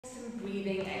some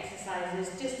breathing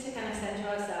exercises just to kind of center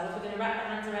ourselves. We're going to wrap the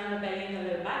hands around the belly and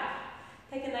the lower back.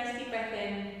 Take a nice deep breath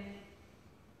in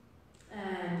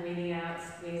and breathing out,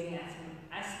 squeezing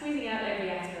out every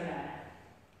atom of air.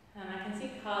 And I can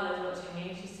see Carla's watching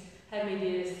me. She's heard me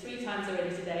do this 3 times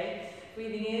already today.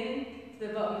 Breathing in to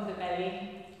the bottom of the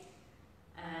belly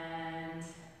and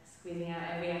squeezing out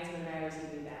every atom of air as you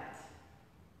breathe out.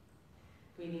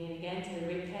 Breathing in again to the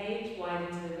rib cage, wide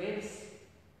into the ribs,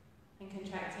 and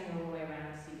contracting all the way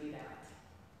around as you breathe out.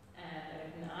 And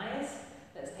open the eyes.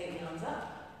 Let's take the arms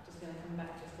up. Just going to come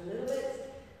back just a little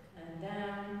bit and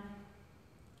down.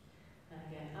 And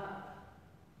again up.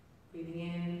 Breathing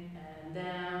in and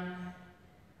down.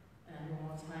 And one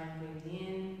more time, breathing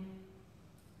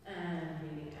in and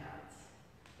breathing out.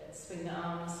 Let's swing the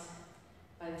arms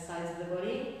by the sides of the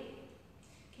body.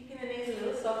 Keeping the knees a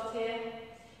little soft here.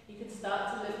 You can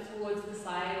start to look towards the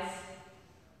sides.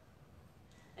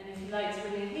 And if you like to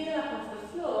bring your heel up off the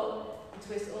floor and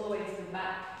twist all the way to the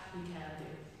back, you can do.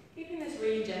 Keeping this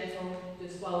really gentle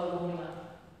just while we're warming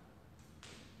up.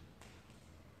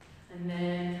 And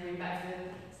then coming back to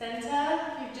the center.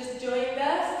 If you've just joined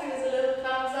us, give us a little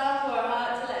thumbs up or a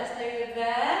heart to let us know you're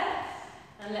there.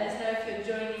 And let us know if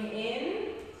you're joining in.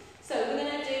 So we're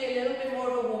going to do a little bit more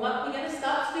of a warm-up. We're going to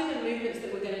start to do the movements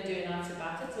that we're going to do in our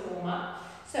Tabata to warm up.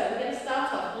 So we're going to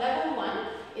start off. Level 1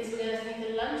 is we're going to take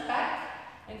a lunge back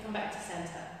and come back to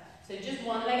center. So just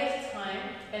one leg at a time,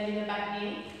 bending the back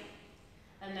knee.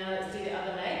 And now let's do the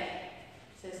other leg.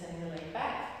 So sending the leg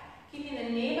back, keeping the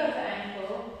knee above the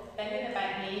ankle, bending the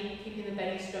back knee, keeping the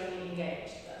belly strongly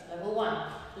engaged. That's level 1.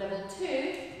 Level 2,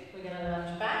 we're going to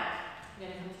lunge back, we're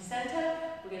going to come to center,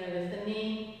 we're going to lift the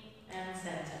knee and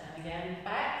center. And again,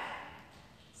 back,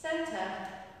 center,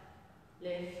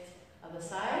 lift, other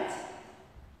side,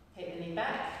 take the knee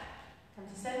back, come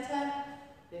to center,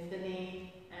 lift the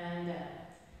knee and down.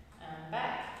 And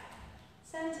back,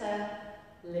 center,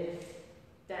 lift,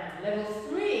 down. Level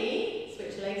 3,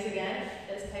 switch legs again.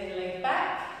 Let's take the leg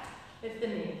back, lift the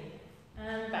knee,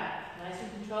 and back. Nice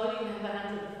and controlled. You can have the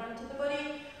hands at the front of the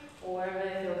body, or wherever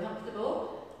they feel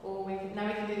comfortable. Or now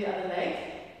we can do the other leg.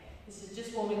 This is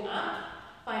just warming up,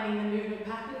 finding the movement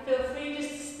pattern. Feel free just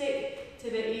to stick to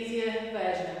the easier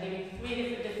version. I'm giving 3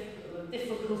 different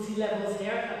difficulty levels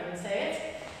here. I can't even say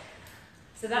it.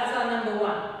 So that's our number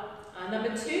 1. Number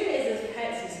 2 is a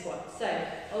curtsy squat. So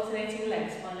alternating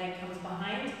legs. One leg comes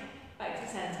behind, back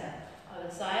to center.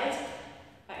 Other side,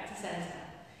 back to center.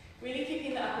 Really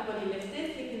keeping the upper body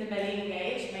lifted, keeping the belly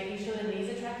engaged, making sure the knees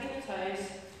are tracking the toes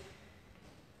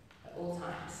at all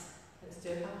times. Let's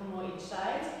do a couple more each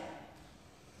side.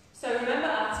 So remember,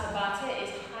 our Tabata is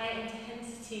high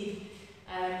intensity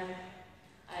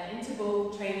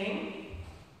interval training.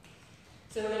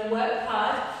 So we're going to work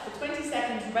hard for 20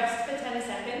 seconds, rest for 10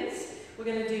 seconds. We're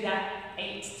going to do that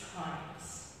 8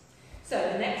 times.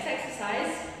 So the next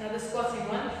exercise, another squatting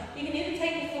one. You can either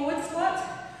take a forward squat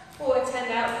or a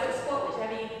turned out foot squat,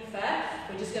 whichever you prefer.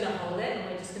 We're just going to hold it and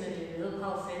we're just going to do little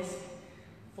pulses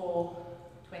for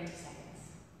 20 seconds.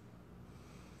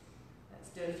 Let's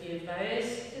do a few of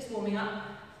those. Just warming up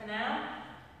for now.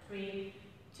 3,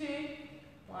 2,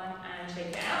 1, and shake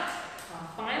it out. Our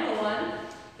final one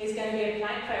is going to be a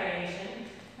plank variation.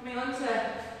 Coming onto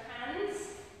hands,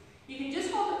 you can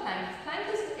just hold the plank.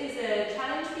 Plank is a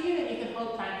challenge for you, and you can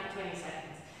hold plank for 20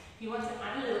 seconds. If you want to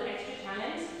add a little extra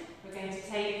challenge, we're going to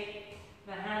take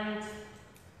the hand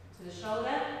to the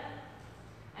shoulder.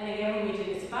 And again, when we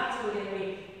do this Tabata, we're going to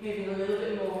be moving a little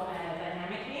bit more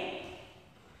dynamically.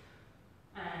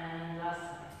 And last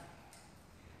time.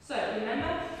 So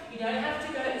remember, you don't have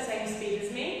to go at the same speed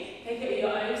as me. Take it at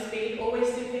your own speed.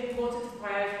 Always super important to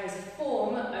prioritize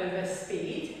form over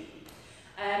speed.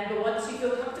 But once you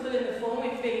feel comfortable in the form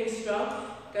and feeling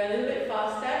strong, go a little bit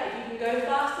faster. If you can go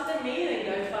faster than me, then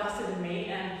go faster than me.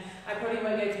 And I probably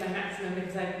won't go to my maximum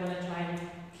because I want to try and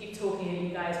keep talking to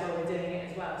you guys while we're doing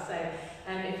it as well. So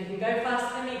if you can go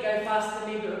faster than me, go faster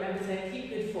than me, but remember to keep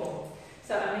good form.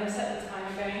 So I'm going to set the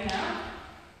timer going now.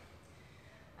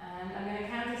 And I'm going to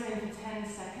count us in for 10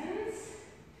 seconds.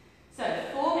 So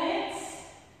 4 minutes,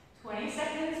 20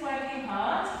 seconds working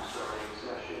hard.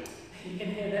 You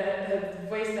can hear the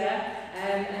voice there.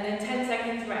 And then 10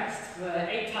 seconds rest for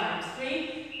 8 times.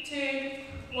 3, 2,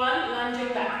 1,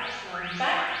 lunging back. Lunge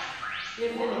back,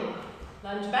 lift the knee.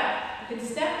 Lunge back. You can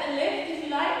step and lift if you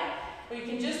like, or you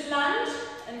can just lunge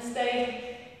and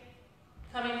stay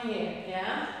coming here,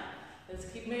 yeah? Let's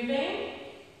keep moving.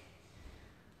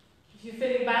 If you're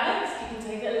feeling balanced, you can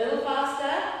take it a little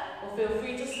faster, or feel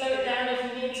free to slow it down if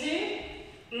you need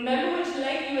to. Remember which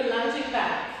leg you were lunging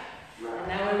back. And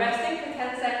now we're resting for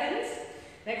 10 seconds.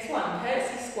 Next one,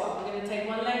 curtsy squat. We're going to take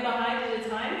one leg behind.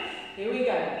 Here we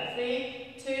go.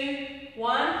 3, 2,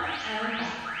 1, and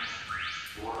back.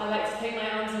 I like to take my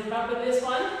arms in front with this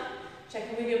one.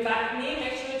 Checking with your back knee,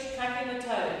 make sure it's tracking the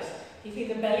toes. Keeping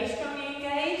the belly strongly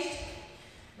engaged.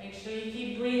 Make sure you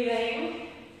keep breathing.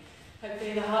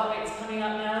 Hopefully the heart rate's coming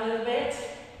up now a little bit.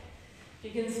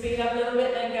 If you can speed up a little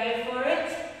bit, then go for it.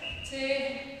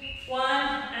 2, 1,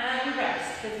 and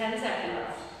rest for 10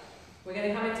 seconds. We're going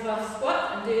to come into our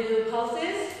squat and do little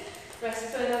pulses. Rest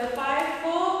for another 5,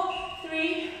 4,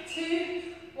 3, 2,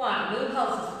 1. Little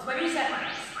pulses for 20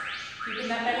 seconds. Keeping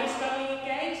that belly strongly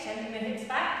engaged, sending the hips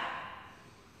back.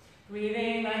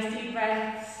 Breathing, nice deep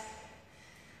breaths.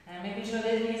 And making sure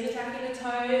the knees are tracking the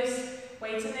toes.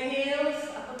 Weight in the heels,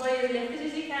 upper body as lifted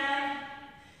as you can.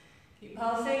 Keep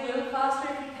pulsing a little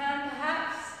faster if you can,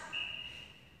 perhaps.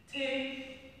 2,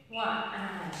 1,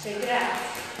 and shake it out.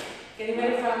 Getting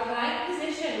ready for our plank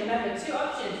position. Remember, 2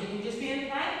 options. You can just be in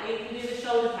plank, or you can do the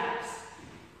shoulder taps.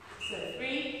 So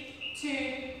 3, 2,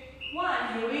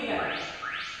 1, here we go. And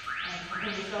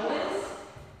tapping the shoulders.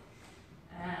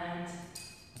 And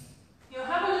you'll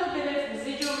have a little bit of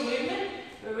residual movement.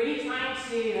 We're really trying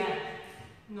to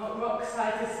not rock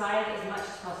side to side as much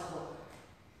as possible.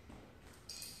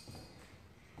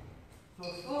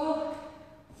 4,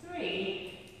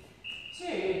 3,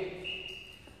 2,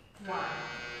 1,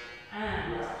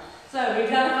 and so we've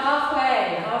done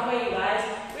halfway, you guys.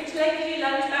 Which leg did you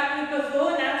lunge back with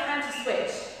before? Now time to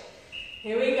switch.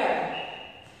 Here we go.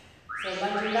 So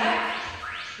lunging back,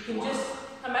 you can just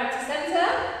come back to center.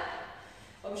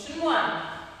 Option 1.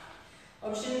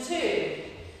 Option 2,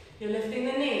 you're lifting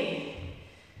the knee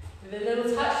with a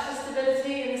little touch for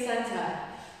stability in the center.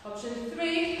 Option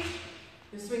 3,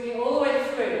 you're swinging all the way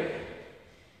through.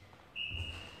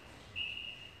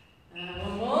 And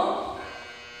one more.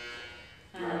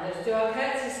 And let's do our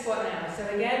curtsy squat now. So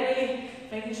again, really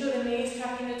making sure the knee is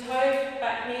tracking the toe,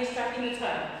 back knee is tracking the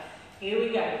toe. Here we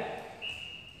go.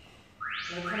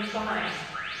 Leg comes behind.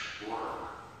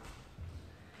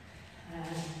 And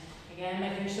again,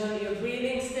 making sure that you're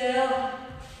breathing still.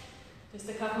 Just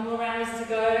a couple more rounds to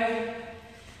go.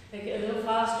 Take it a little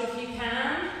faster if you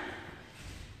can.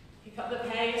 Pick up the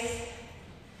pace.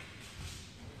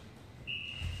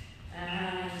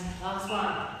 And last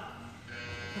one.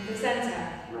 From the center.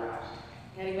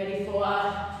 Getting ready for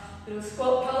our little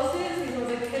squat pulses. These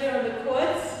ones are killer on the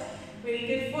quads. Really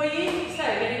good for you. So,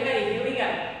 getting ready. Here we go.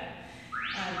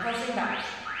 And pressing back.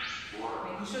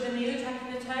 Making sure the knees are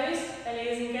tracking the toes. Belly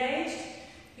is engaged.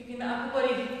 Keeping the upper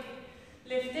body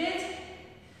lifted.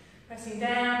 Pressing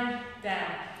down,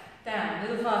 down, down. A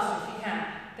little faster if you can.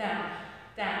 Down,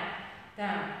 down,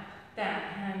 down, down.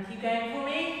 And keep going for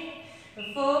me.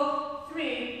 4,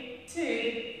 3,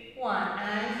 2, 1.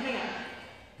 And coming up.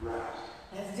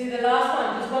 Let's do the last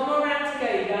one. Just one more round to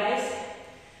go, you guys.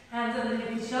 Hands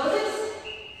underneath the shoulders.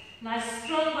 Nice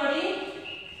strong body.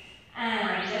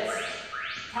 And let's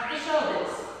tap the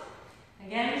shoulders.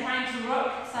 Again, trying to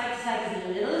rock side to side as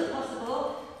little as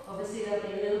possible. Obviously, there'll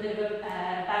be a little bit of a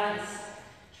balance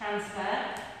transfer,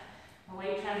 a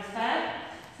weight transfer.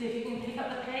 See if you can pick up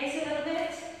the pace a little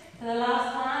bit. For the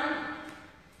last one.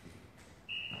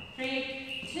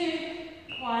 3,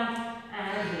 2, 1,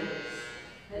 and release.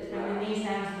 Let's bring the knees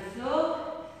down to the floor.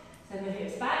 Send the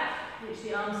hips back. Reach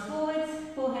the arms forwards.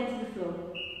 Forehead to the floor.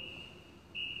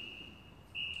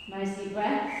 Nice deep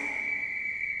breaths.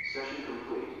 Session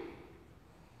complete.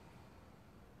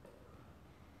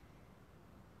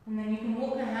 And then you can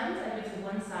walk the hands over to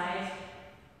one side.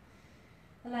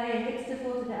 Allow your hips to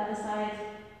fall to the other side.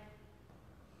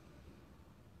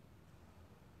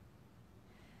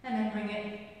 And then bring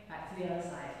it back to the other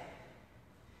side.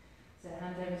 So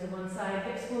hands over to one side,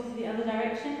 hips fall to the other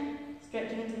direction,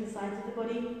 stretching into the sides of the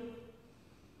body.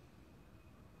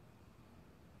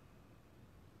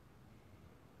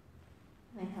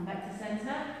 And then come back to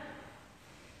center.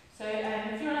 So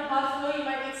if you're on a hard floor, you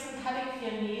might need some padding for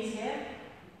your knees here.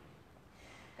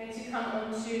 I'm going to come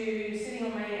on to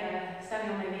standing on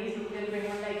my knees. We're going to bring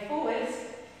one leg forwards.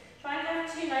 Try and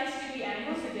have 2 nice degree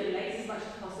angles with your legs as much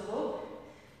as possible.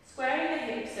 Squaring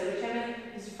the hips, so whichever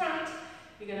is front,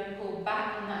 you're going to pull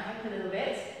back on that hip a little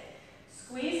bit.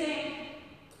 Squeezing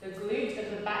the glute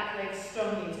of the back leg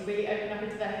strongly to really open up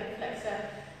into that hip flexor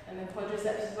and the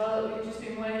quadriceps as well that we've just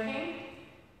been working.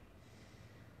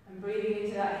 And breathing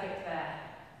into that hip there.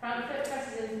 Front foot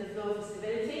presses into the floor for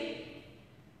stability.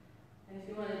 And if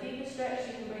you want a deeper stretch,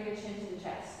 you can bring your chin to the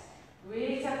chest.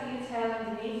 Really tucking your tail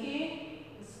underneath you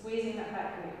and squeezing that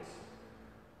back glute.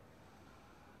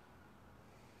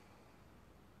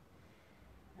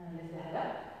 And lift the head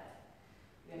up.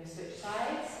 We're going to switch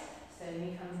sides. So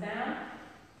knee comes down.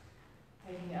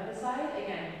 Taking the other side.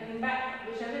 Again, coming back,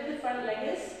 whichever the front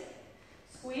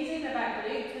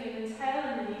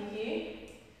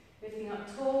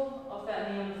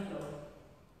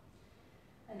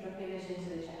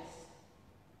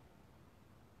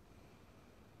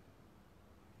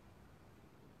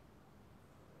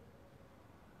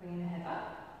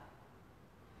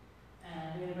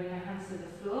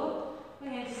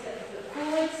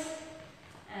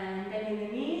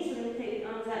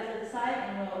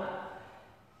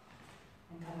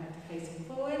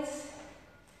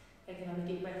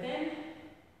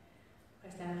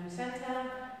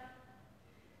centre.